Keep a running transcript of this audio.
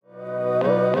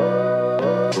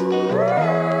Hi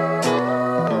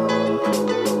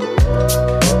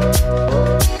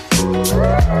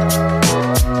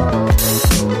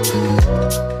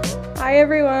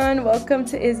everyone, welcome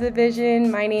to IsaVision.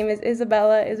 My name is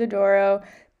Isabella Isidoro.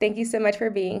 Thank you so much for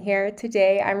being here.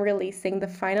 Today I'm releasing the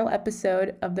final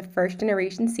episode of the first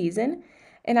generation season,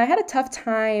 and I had a tough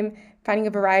time finding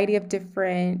a variety of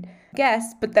different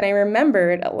guests, but then I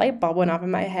remembered a light bulb went off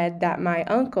in my head that my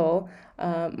uncle,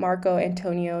 Marco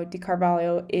Antonio Di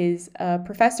Carvalho, is a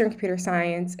professor in computer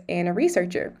science and a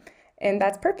researcher. And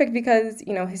that's perfect because,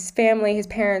 his family, his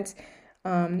parents,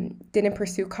 didn't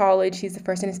pursue college. He's the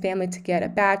first in his family to get a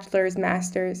bachelor's,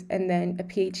 master's, and then a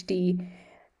PhD.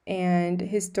 And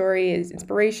his story is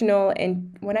inspirational.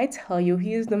 And when I tell you,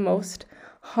 he is the most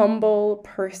humble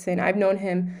person. I've known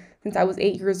him since I was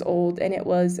 8 years old, and it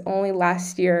was only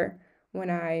last year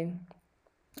when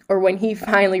he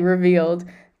finally revealed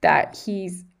that he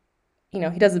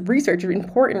does research,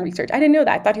 important research. I didn't know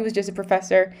that. I thought he was just a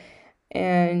professor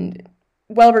and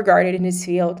well regarded in his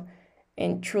field.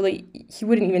 And truly, he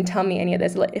wouldn't even tell me any of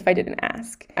this if I didn't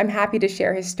ask. I'm happy to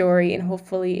share his story, and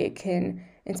hopefully it can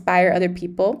inspire other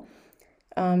people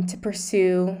to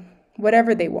pursue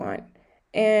whatever they want.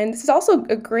 And this is also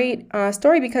a great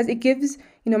story because it gives,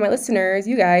 my listeners,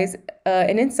 you guys,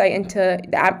 an insight into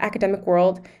the academic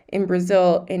world in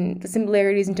Brazil and the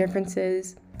similarities and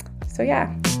differences. So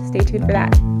yeah, stay tuned for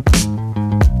that.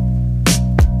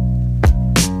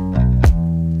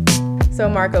 So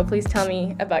Marco, please tell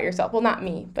me about yourself. Well, not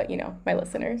me, but my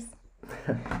listeners.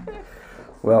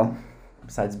 Well,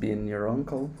 besides being your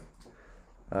uncle,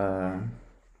 I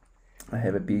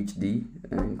have a PhD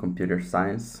in computer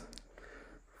science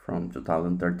from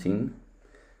 2013,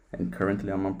 and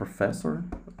currently I'm a professor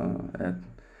at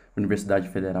Universidade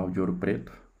Federal de Ouro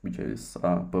Preto, which is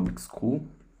a public school,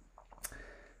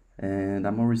 and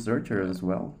I'm a researcher as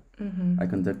well. Mm-hmm. I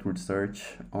conduct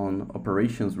research on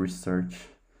operations research,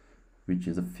 which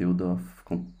is a field of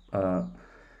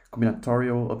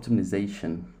combinatorial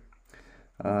optimization.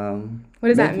 What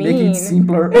does that mean? Make it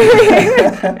simpler.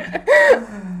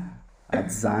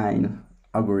 Design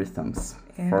algorithms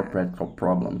for practical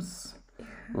problems,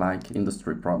 like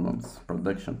industry problems,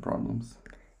 production problems.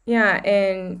 Yeah,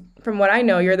 and from what I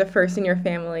know, you're the first in your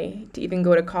family to even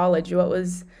go to college. What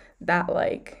was that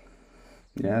like?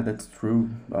 Yeah, that's true.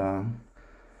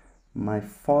 My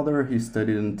father, he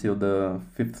studied until the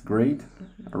 5th grade,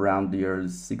 around the year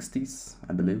 60s,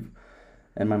 I believe.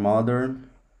 And my mother,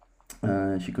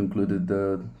 she concluded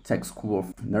the tech school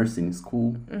of nursing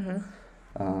school. Mm-hmm.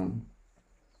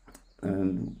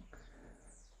 And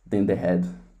then they had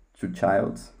 2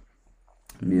 children,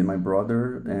 me and my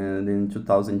brother. And in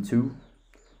 2002,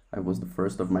 I was the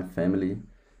first of my family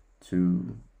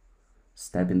to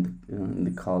step in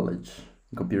the college,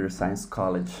 computer science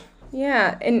college.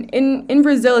 Yeah, and in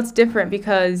Brazil it's different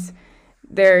because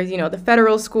there's, the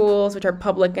federal schools, which are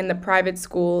public, and the private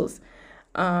schools.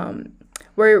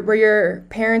 Were your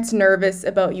parents nervous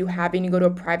about you having to go to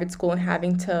a private school and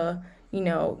having to,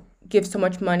 give so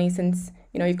much money since,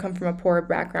 you come from a poor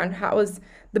background? How was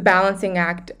the balancing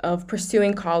act of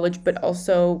pursuing college but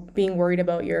also being worried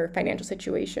about your financial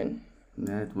situation?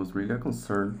 Yeah, it was really a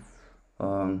concern.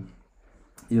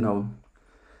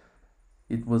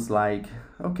 It was like,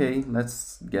 okay,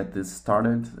 let's get this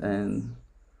started and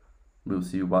we'll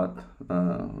see what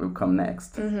will come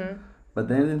next. Mm-hmm. But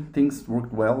then things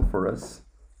worked well for us.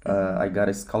 I got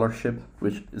a scholarship,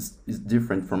 which is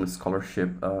different from a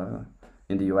scholarship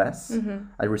in the US. Mm-hmm.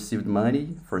 I received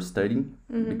money for studying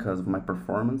because of my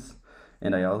performance.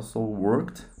 And I also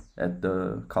worked at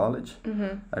the college.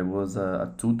 Mm-hmm. I was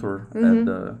a tutor at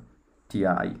the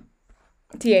TI.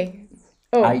 TA.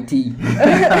 Oh. IT.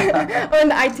 Oh, in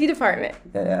the IT department.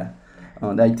 Yeah,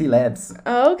 on the IT labs.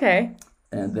 Oh, okay.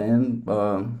 And then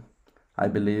I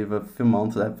believe a few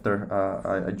months after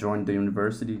I joined the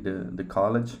university, the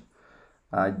college,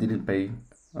 I didn't pay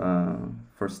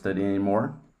for studying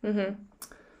anymore. Mm-hmm.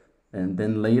 And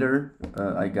then later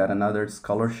I got another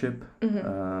scholarship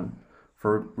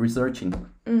for researching,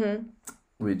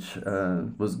 which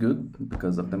was good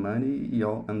because of the money,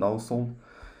 and also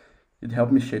it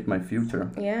helped me shape my future.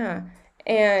 Yeah.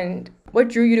 And what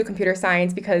drew you to computer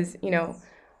science? Because,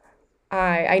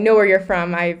 I know where you're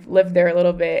from. I've lived there a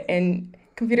little bit. And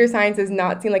computer science does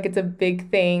not seem like it's a big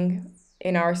thing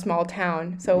in our small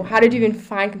town. So how did you even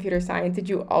find computer science? Did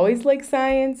you always like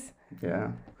science?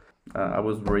 Yeah. I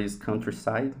was raised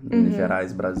countryside in Minas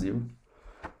Gerais, Brazil.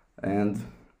 And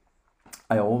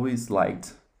I always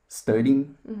liked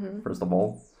studying, first of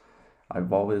all.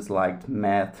 I've always liked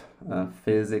math,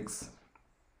 physics,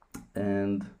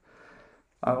 and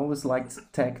I always liked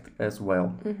tech as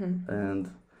well, and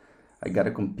I got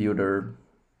a computer.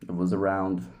 I was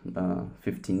around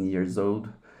 15 years old.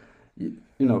 You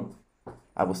know,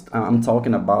 I'm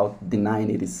talking about the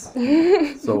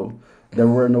 90s. So there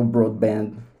were no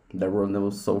broadband, there were no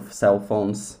cell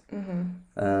phones,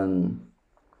 and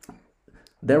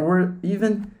there were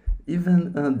even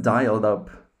dialed up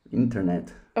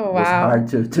internet. Oh, It was wow. hard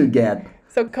to get.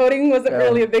 So coding wasn't Uh,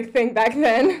 really a big thing back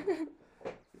then.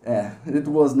 it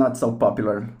was not so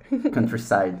popular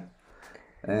countryside,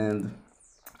 and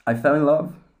I fell in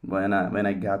love when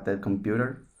I got that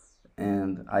computer,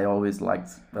 and I always liked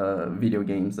video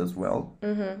games as well.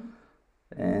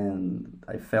 And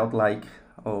I felt like,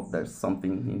 oh, there's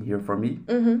something in here for me.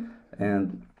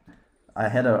 And I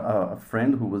had a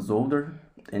friend who was older,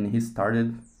 and he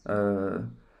started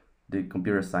the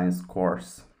computer science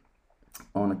course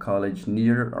on a college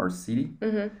near our city.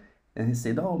 And he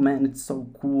said, "Oh man, it's so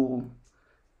cool.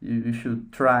 You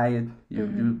should try it.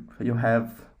 You have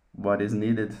what is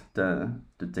needed to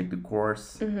take the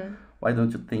course. Why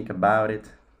don't you think about it?"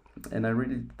 And I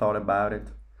really thought about it.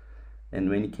 And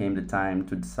when it came the time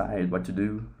to decide what to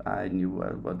do, I knew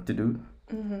what to do.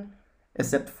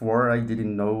 Except for I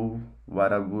didn't know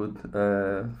what I would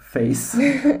face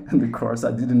in the course.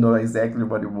 I didn't know exactly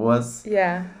what it was,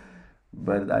 Yeah.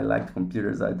 but I liked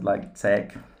computers. I liked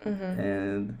tech,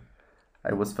 and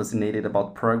I was fascinated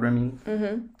about programming,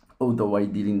 although I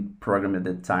didn't program at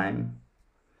that time.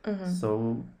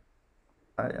 So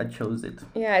I chose it.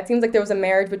 Yeah, it seems like there was a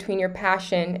marriage between your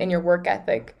passion and your work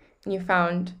ethic, and you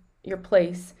found your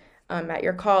place at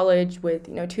your college with,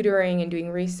 tutoring and doing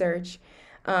research.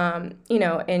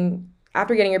 And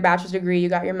after getting your bachelor's degree, you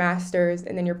got your master's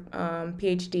and then your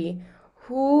PhD.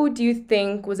 Who do you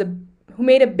think who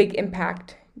made a big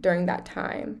impact during that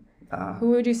time? Uh, Who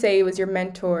would you say was your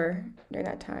mentor during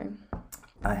that time?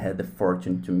 I had the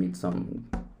fortune to meet some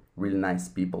really nice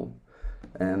people,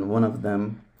 and one of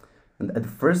them, and at the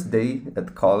first day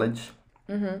at college,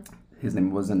 his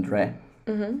name was André,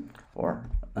 or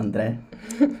André,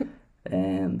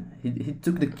 and he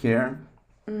took the care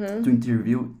to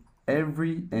interview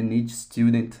every and each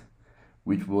student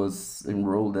which was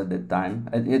enrolled at that time.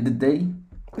 At the day,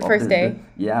 The first day.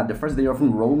 the first day of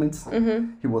enrollment,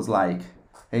 he was like,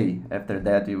 "Hey, after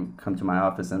that you come to my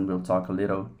office and we'll talk a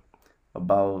little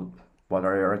about what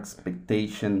are your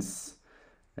expectations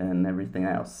and everything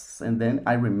else." And then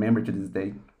I remember to this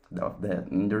day of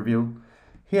that interview,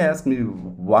 he asked me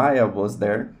why I was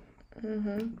there,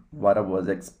 what I was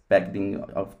expecting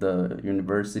of the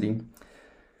university.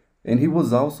 And he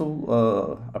was also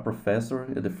a professor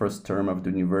at the first term of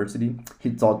the university. He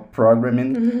taught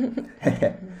programming.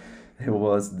 He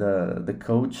was the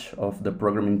coach of the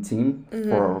programming team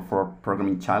for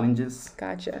programming challenges.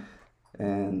 Gotcha.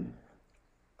 And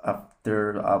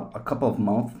after a couple of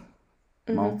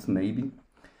months maybe,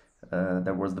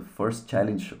 there was the first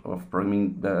challenge of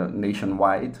programming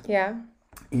nationwide. Yeah.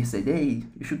 He said, "Hey,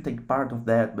 you should take part of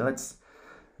that. But let's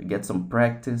get some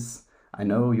practice. I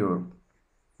know you're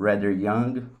rather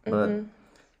young, but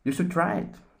you should try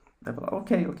it." I thought,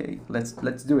 okay,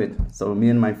 let's do it. So me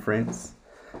and my friends,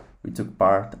 we took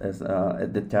part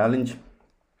at the challenge,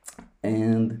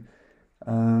 and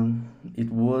it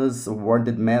was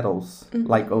awarded medals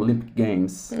like Olympic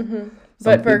Games. Some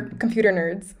But for peop- computer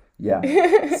nerds. yeah,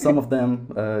 some of them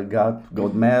got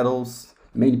gold medals.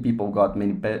 Many people got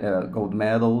gold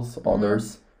medals.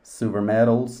 Others silver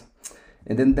medals.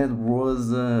 And then that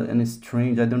was an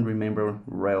strange. I don't remember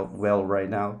well right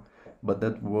now, but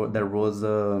there was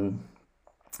a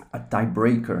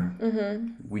tiebreaker,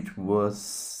 which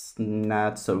was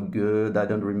not so good. I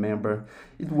don't remember.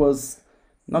 It was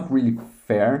not really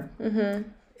fair,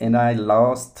 and I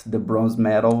lost the bronze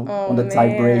medal Oh, on the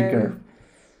tiebreaker. man.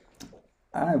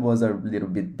 I was a little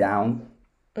bit down,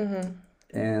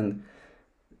 and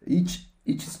each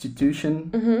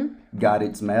institution got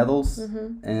its medals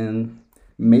and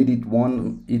made its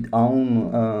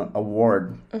own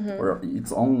award or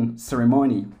its own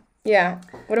ceremony. Yeah.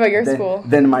 What about your school?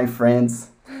 Then my friends,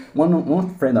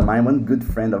 one friend of mine, one good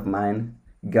friend of mine,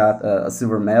 got a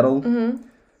silver medal.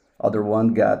 Other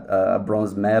one got a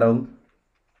bronze medal,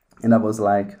 and I was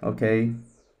like, okay,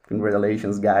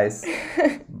 congratulations, guys.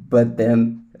 But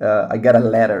then I got a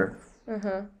letter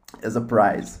as a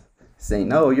prize saying,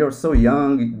 "No, you're so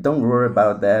young. Don't worry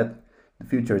about that. The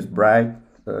future is bright.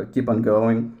 Keep on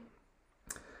going."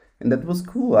 And that was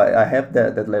cool. I have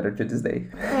that letter to this day.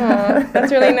 Aw,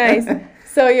 that's really nice.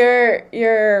 So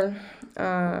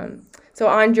so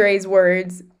Andre's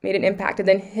words made an impact, and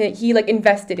then he like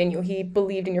invested in you. He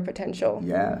believed in your potential.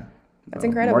 Yeah. That's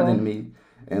incredible. More than me.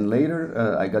 And later,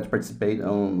 I got to participate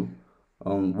on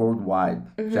on worldwide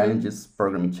challenges,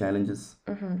 programming challenges,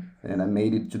 and I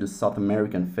made it to the South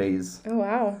American phase. Oh,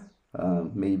 wow.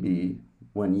 Maybe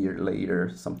 1 year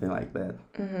later, something like that.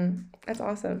 That's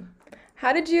awesome.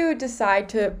 How did you decide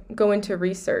to go into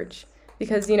research?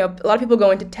 Because, a lot of people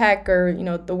go into tech or,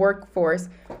 the workforce,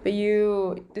 but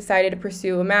you decided to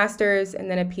pursue a master's and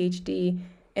then a PhD,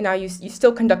 and now you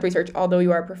still conduct research, although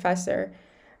you are a professor.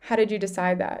 How did you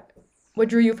decide that? What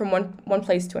drew you from one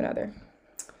place to another?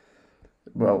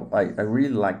 Well, I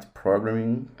really liked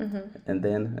programming, and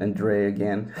then Andre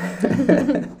again,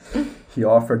 he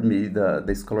offered me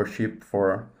the scholarship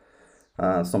for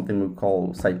something we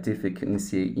call scientific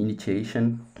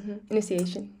initiation.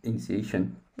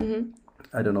 Initiation.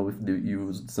 I don't know if they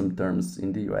used some terms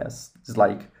in the US. It's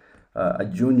like a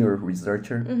junior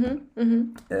researcher,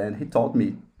 and he taught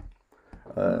me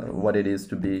what it is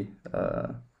to be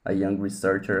a young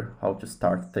researcher, how to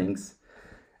start things.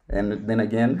 And then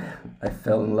again, I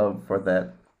fell in love for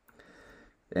that.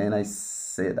 And I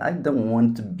said, I don't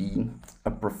want to be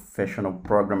a professional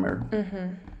programmer.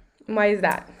 Why is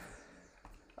that?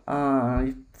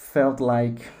 It felt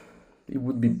like it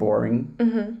would be boring.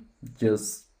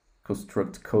 Just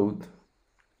construct code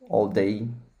all day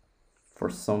for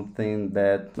something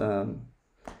that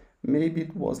maybe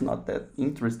it was not that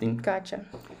interesting. Gotcha.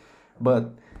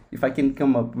 But if I can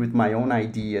come up with my own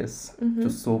ideas to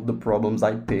solve the problems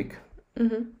I pick,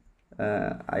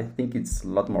 I think it's a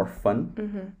lot more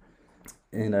fun.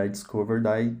 And I discovered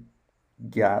I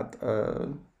got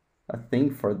a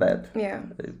thing for that. Yeah.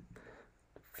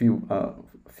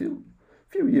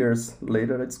 Few years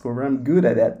later, I discovered I'm good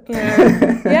at that.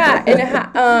 Yeah.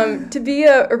 And to be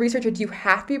a researcher, do you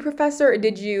have to be a professor, or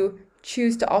did you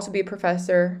choose to also be a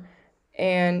professor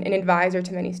and an advisor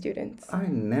to many students? I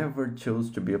never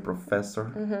chose to be a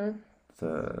professor.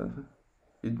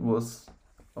 It was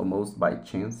almost by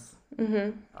chance.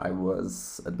 I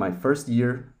was at my first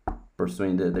year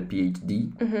pursuing the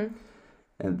PhD,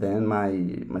 and then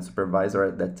my supervisor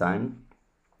at that time,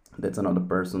 that's another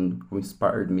person who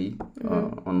inspired me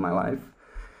on my life,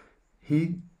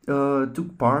 he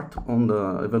took part on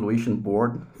the evaluation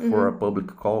board for a public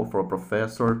call for a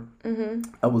professor.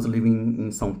 I was living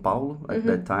in São Paulo at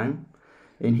that time,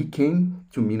 and he came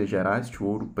to Minas Gerais, to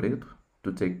Ouro Preto,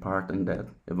 to take part in that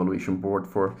evaluation board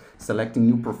for selecting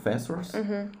new professors.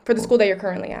 For the school that you're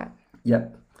currently at?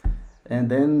 Yep.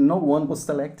 And then no one was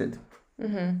selected.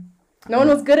 No one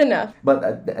was good enough. But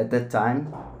at that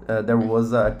time, there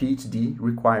was a PhD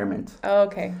requirement. Oh,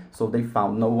 okay. So they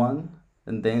found no one,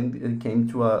 and then it came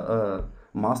to a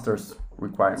master's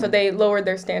requirement. So they lowered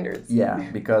their standards. Yeah,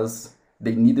 because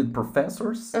they needed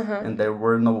professors, and there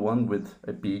were no one with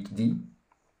a PhD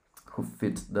who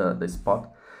fit the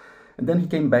spot. And then he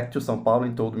came back to São Paulo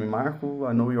and told me, Marco,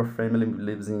 I know your family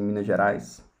lives in Minas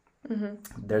Gerais.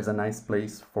 There's a nice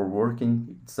place for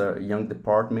working. It's a young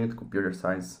department, computer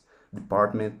science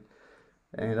department.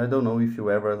 And I don't know if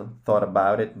you ever thought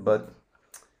about it, but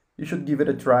you should give it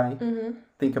a try.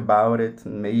 Think about it.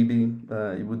 Maybe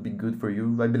it would be good for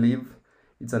you. I believe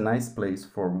it's a nice place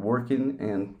for working.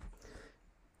 And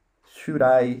should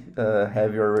I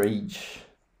have your age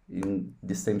in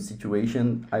the same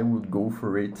situation, I would go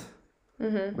for it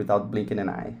without blinking an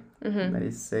eye. And I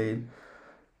say,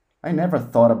 I never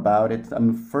thought about it.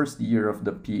 I'm first year of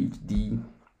the PhD.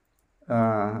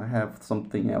 I have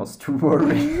something else to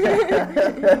worry.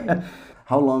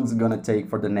 How long is it gonna take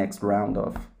for the next round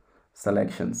of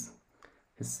selections?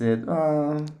 He said,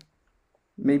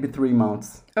 maybe 3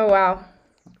 months. Oh, wow.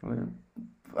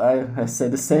 I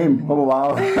said the same. Oh,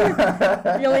 wow.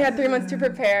 You only had 3 months to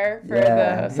prepare for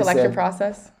the selection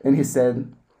process. And he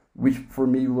said, which for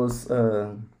me was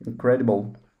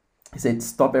incredible. He said,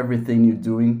 stop everything you're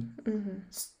doing.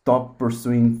 Stop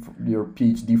pursuing your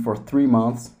PhD for 3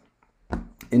 months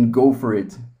and go for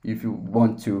it if you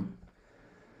want to.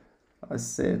 I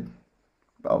said,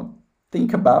 I'll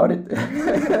think about it.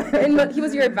 And he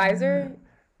was your advisor?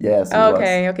 Yes, he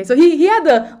okay, was. okay. So he had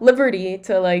the liberty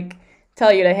to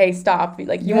tell you to, hey, stop.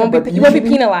 You won't be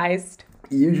penalized.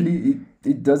 Usually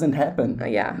it doesn't happen.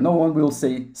 Yeah. No one will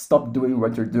say stop doing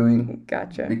what you're doing.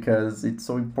 Gotcha. Because it's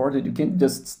so important. You can't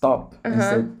just stop and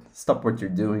say stop what you're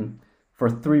doing for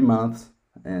 3 months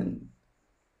and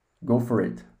go for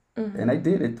it. And I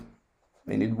did it,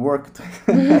 and it worked.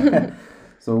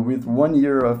 So with 1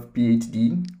 year of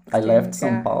PhD, I left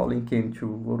São Paulo and came to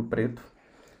Ouro Preto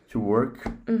to work.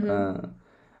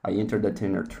 I entered the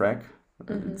tenure track.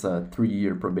 It's a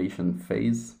 3-year probation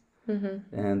phase.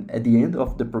 And at the end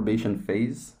of the probation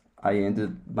phase, I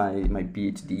ended my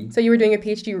PhD. So you were doing a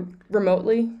PhD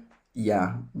remotely?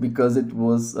 Yeah, because it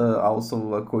was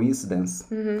also a coincidence.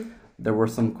 there were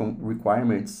some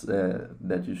requirements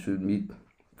that you should meet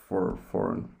for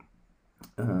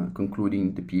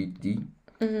concluding the PhD.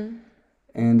 Mm-hmm.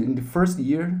 And in the first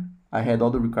year, I had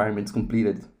all the requirements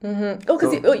completed. Mm-hmm. Oh,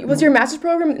 because So was your master's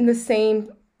program in the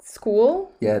same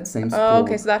school? yeah, at same Oh,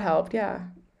 okay, school. so that helped. Yeah.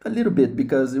 A little bit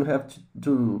because you have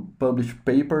to publish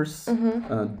papers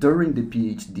Mm-hmm. during the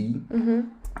PhD. Mm-hmm.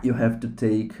 You have to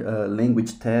take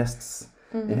language tests.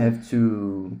 You Mm-hmm. have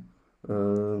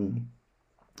um,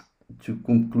 to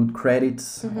conclude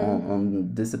credits Mm-hmm.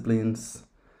 on disciplines,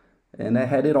 and I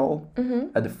had it all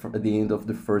Mm-hmm. at the end of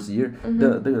the first year. Mm-hmm.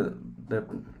 The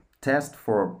test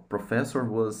for professor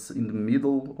was in the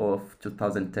middle of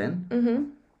 2010, Mm-hmm.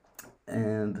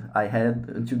 and I had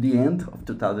until the end of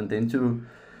 2010 to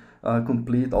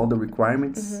complete all the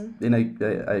requirements, Mm-hmm. and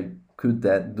I could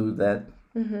do that,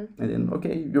 Mm-hmm. and then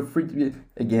okay, you're free to be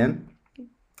again.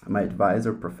 My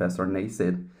advisor, Professor Ney,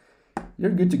 said,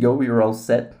 "You're good to go. You're all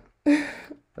set.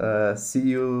 See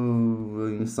you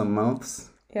in some months.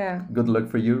 Yeah. Good luck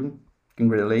for you.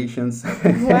 Congratulations."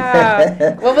 Wow.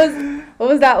 What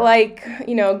was that like,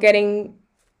 getting,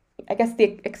 I guess,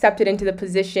 accepted into the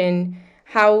position?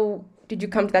 How did you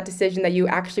come to that decision that you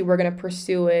actually were going to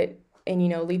pursue it and,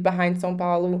 leave behind São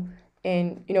Paulo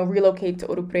and, relocate to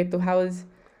Ouro Preto?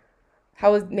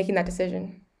 How was making that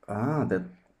decision?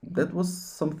 That was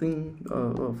something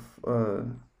of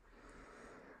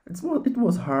it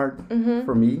was hard Mm-hmm.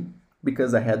 for me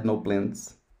because I had no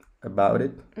plans about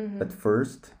it Mm-hmm. at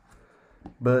first.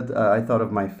 But I thought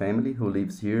of my family who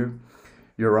lives here.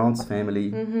 Your aunt's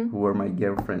family, Mm-hmm. who were my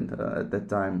girlfriend at that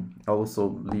time,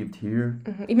 also lived here.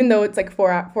 Mm-hmm. Even though it's like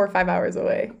 4 or 5 hours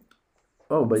away.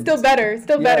 Oh, but Still better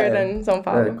yeah, than São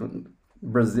Paulo.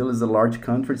 Brazil is a large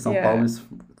country. São Yeah. Paulo is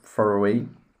far away.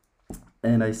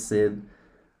 And I said,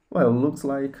 well, looks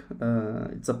like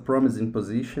it's a promising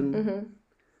position, Mm-hmm.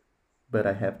 but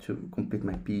I have to complete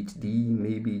my PhD.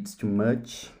 Maybe it's too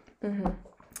much. Mm-hmm.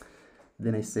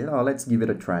 Then I said, oh, let's give it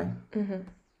a try. Mm-hmm.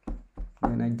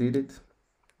 And I did it.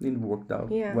 It worked out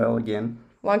Yeah. well again.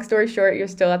 Long story short, you're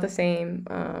still at the same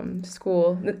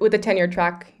school with the tenure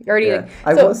track. You're already Yeah,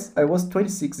 I was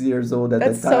 26 years old at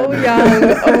that's that time. so young.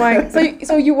 Oh my.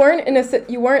 So you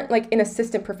weren't like an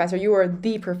assistant professor. You were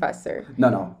the professor.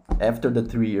 No. After the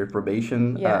 3-year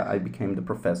probation, Yeah. I became the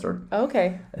professor. Okay.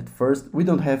 At first, we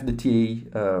don't have the TA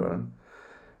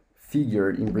figure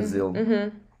in Brazil.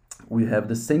 Mm-hmm. We have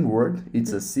the same word.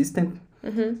 It's assistant,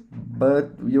 Mm-hmm. but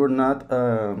you're not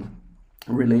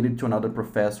related to another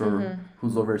professor Mm-hmm.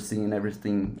 who's overseeing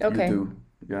everything Okay. you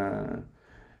do.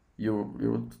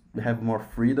 You have more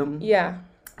freedom, Yeah.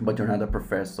 but you're not a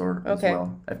professor as Okay.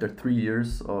 well. After 3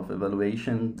 years of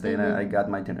evaluation, then I got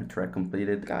my tenure track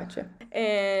completed. Gotcha.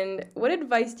 And what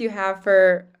advice do you have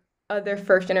for other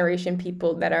first generation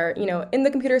people that are, in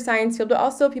the computer science field, but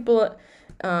also people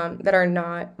that are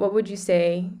not? What would you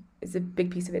say is a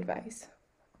big piece of advice?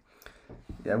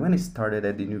 Yeah, when I started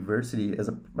at the university as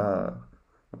a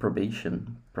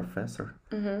probation professor,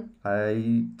 Mm-hmm.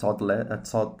 I taught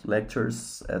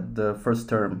lectures at the first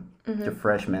term, the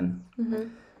freshmen, Mm-hmm.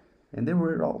 and they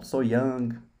were all so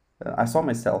young. I saw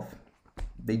myself.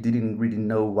 They didn't really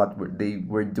know what they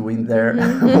were doing there,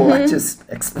 what to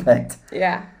expect.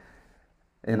 Yeah.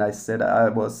 And I said I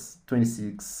was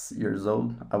 26 years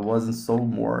old. I wasn't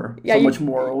Yeah, you- much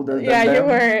more older than Yeah, you them.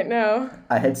 weren't. No.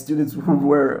 I had students who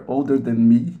were older than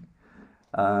me,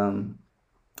 and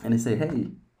they say,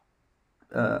 "Hey,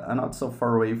 I'm not so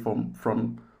far away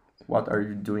from what are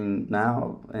you doing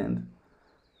now?" And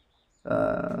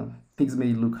things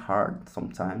may look hard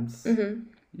sometimes. Mm-hmm.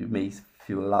 You may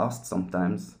feel lost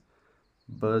sometimes,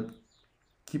 but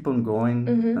keep on going.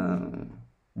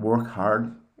 Work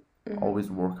hard. Always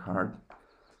work hard,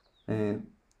 and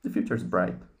the future is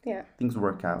bright. Yeah. Things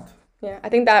work out. Yeah, I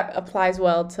think that applies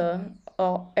well to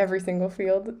every single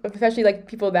field, especially like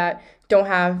people that don't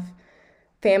have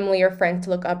family or friends to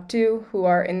look up to who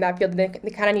are in that field. They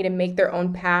kind of need to make their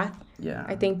own path. Yeah.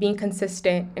 I think being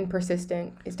consistent and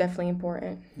persistent is definitely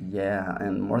important. Yeah,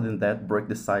 and more than that, break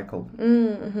the cycle.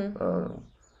 Mm-hmm.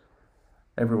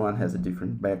 Everyone has a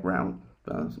different background,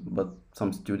 but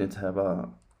some students have a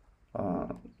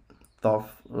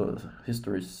tough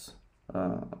histories,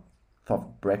 tough Tough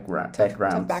backgrounds.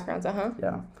 backgrounds,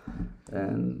 Yeah,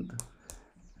 and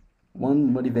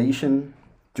one motivation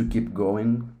to keep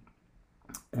going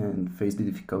and face the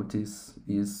difficulties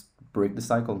is break the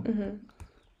cycle. Mm-hmm.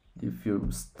 If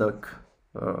you're stuck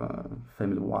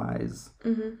family-wise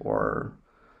or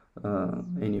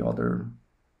any other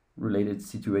related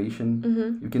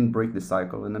situation, you can break the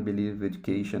cycle. And I believe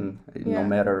education, no Yeah.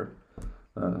 matter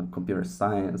computer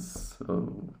science,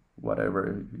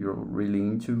 whatever you're really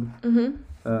into,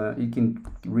 it can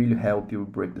really help you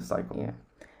break the cycle. Yeah.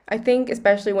 I think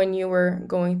especially when you were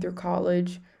going through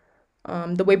college,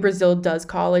 the way Brazil does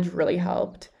college really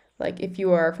helped. Like if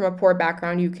you are from a poor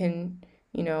background, you can,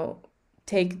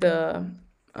 take the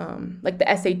like the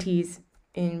SATs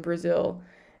in Brazil,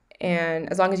 and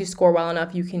as long as you score well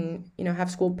enough, you can, have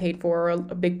school paid for, or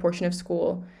a big portion of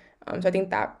school. So I think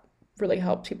that really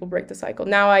helps people break the cycle.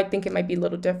 Now I think it might be a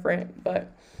little different,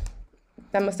 but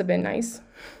that must have been nice.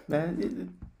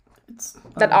 It's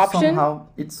that option.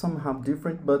 It's somehow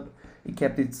different, but it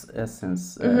kept its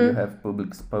essence. You have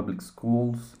public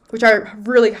schools, which are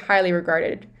really highly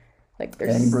regarded. Like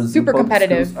they're super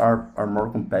competitive. Schools are more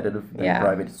competitive than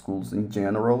private schools in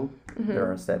general. There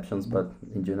are exceptions, but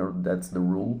in general that's the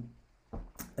rule.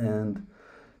 And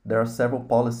there are several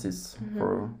policies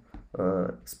for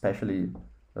especially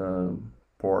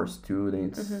poor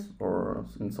students or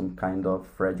in some kind of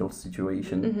fragile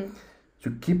situation to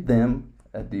keep them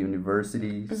at the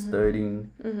university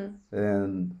studying,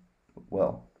 and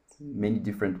many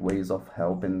different ways of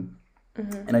helping,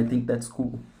 and I think that's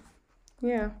cool.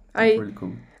 Yeah, that's really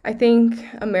cool. I think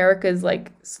America's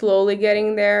like slowly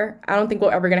getting there. I don't think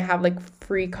we're ever gonna have like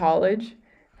free college,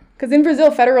 because in Brazil,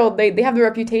 federal they have the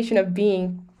reputation of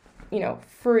being,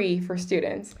 free for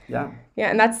students. Yeah,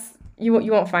 and that's you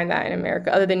won't find that in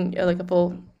America, other than like a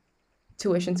full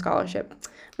tuition scholarship.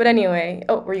 But anyway,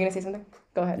 were you gonna say something?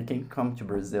 Go ahead. You can come to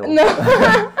Brazil. No.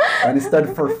 And study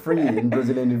for free in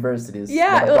Brazilian universities.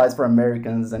 Yeah. That applies for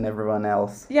Americans and everyone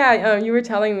else. Yeah, you were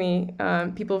telling me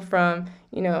people from,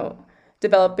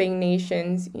 developing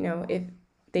nations, if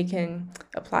they can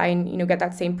apply and, get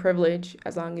that same privilege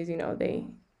as long as,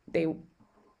 they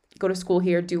go to school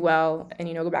here, do well,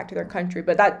 and, go back to their country.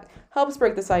 But that helps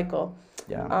break the cycle.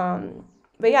 Yeah.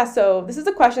 But yeah, so this is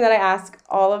a question that I ask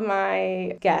all of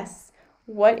my guests.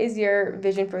 What is your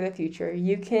vision for the future?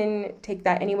 You can take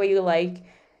that any way you like,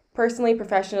 personally,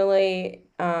 professionally,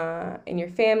 in your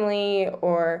family,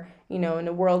 or, in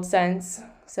a world sense.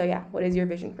 So yeah, what is your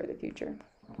vision for the future?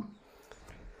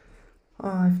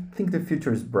 I think the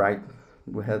future is bright.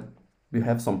 We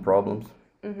have some problems.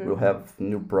 We'll have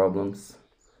new problems.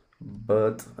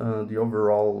 But the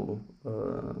overall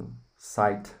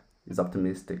sight is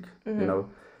optimistic.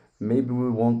 Maybe we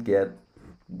won't get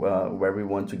where we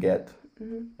want to get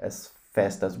as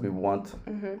fast as we want,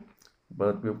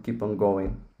 but we'll keep on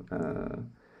going,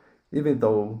 even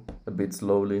though a bit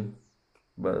slowly,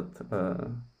 but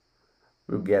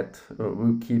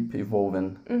we'll keep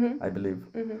evolving, I believe.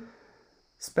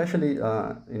 Especially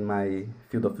in my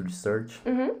field of research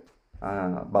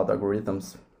about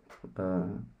algorithms.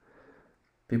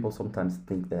 People sometimes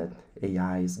think that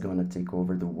AI is gonna take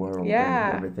over the world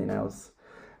and everything else.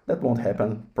 That won't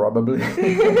happen, probably.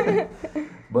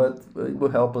 But it will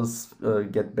help us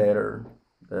get better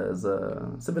as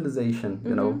a civilization,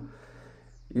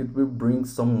 It will bring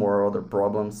some more other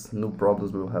problems, new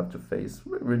problems we'll have to face.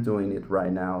 We're doing it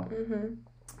right now.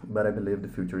 But I believe the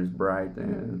future is bright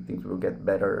and things will get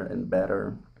better and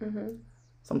better.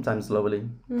 Sometimes slowly,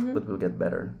 but we'll get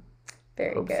better.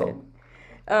 Very good. So.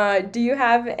 Do you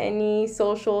have any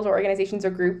socials or organizations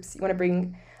or groups you want to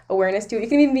bring awareness to? It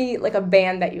can even be like a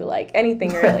band that you like,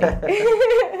 anything really.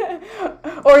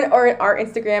 or our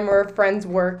Instagram or a friend's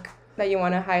work that you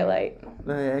want to highlight.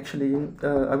 Actually,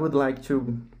 I would like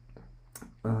to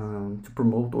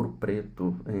promote Ouro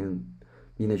Preto and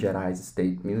Minas Gerais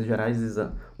state. Minas Gerais is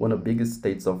one of the biggest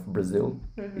states of Brazil.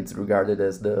 It's regarded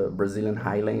as the Brazilian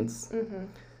highlands.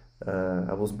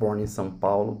 I was born in São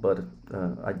Paulo, but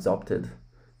I adopted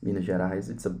Minas Gerais.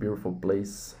 It's a beautiful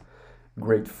place.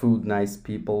 Great food, nice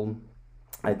people.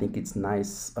 I think it's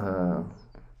nice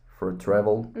for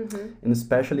travel, and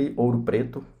especially Ouro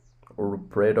Preto,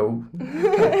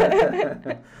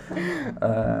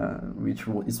 which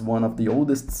is one of the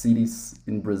oldest cities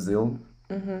in Brazil.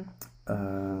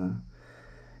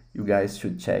 You guys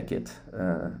should check it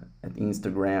at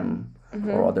Instagram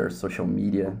or other social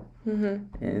media,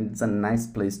 and it's a nice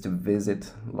place to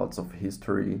visit. Lots of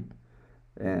history.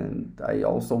 And I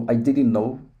didn't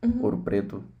know Ouro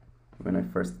Preto when I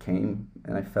first came,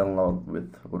 and I fell in love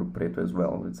with Ouro Preto as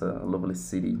well. It's a lovely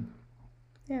city.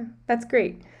 Yeah, that's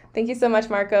great. Thank you so much,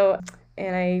 Marco,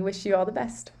 and I wish you all the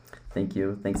best. Thank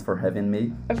you. Thanks for having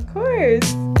me. Of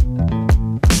course.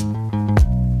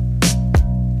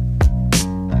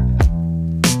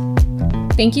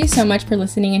 Thank you so much for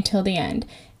listening until the end.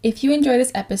 If you enjoy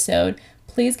this episode,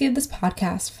 please give this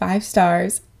podcast 5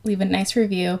 stars, leave a nice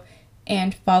review,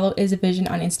 and follow IsaVision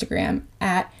on Instagram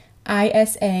at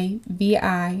ISAVISION_.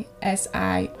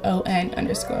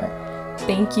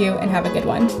 Thank you and have a good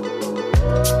one.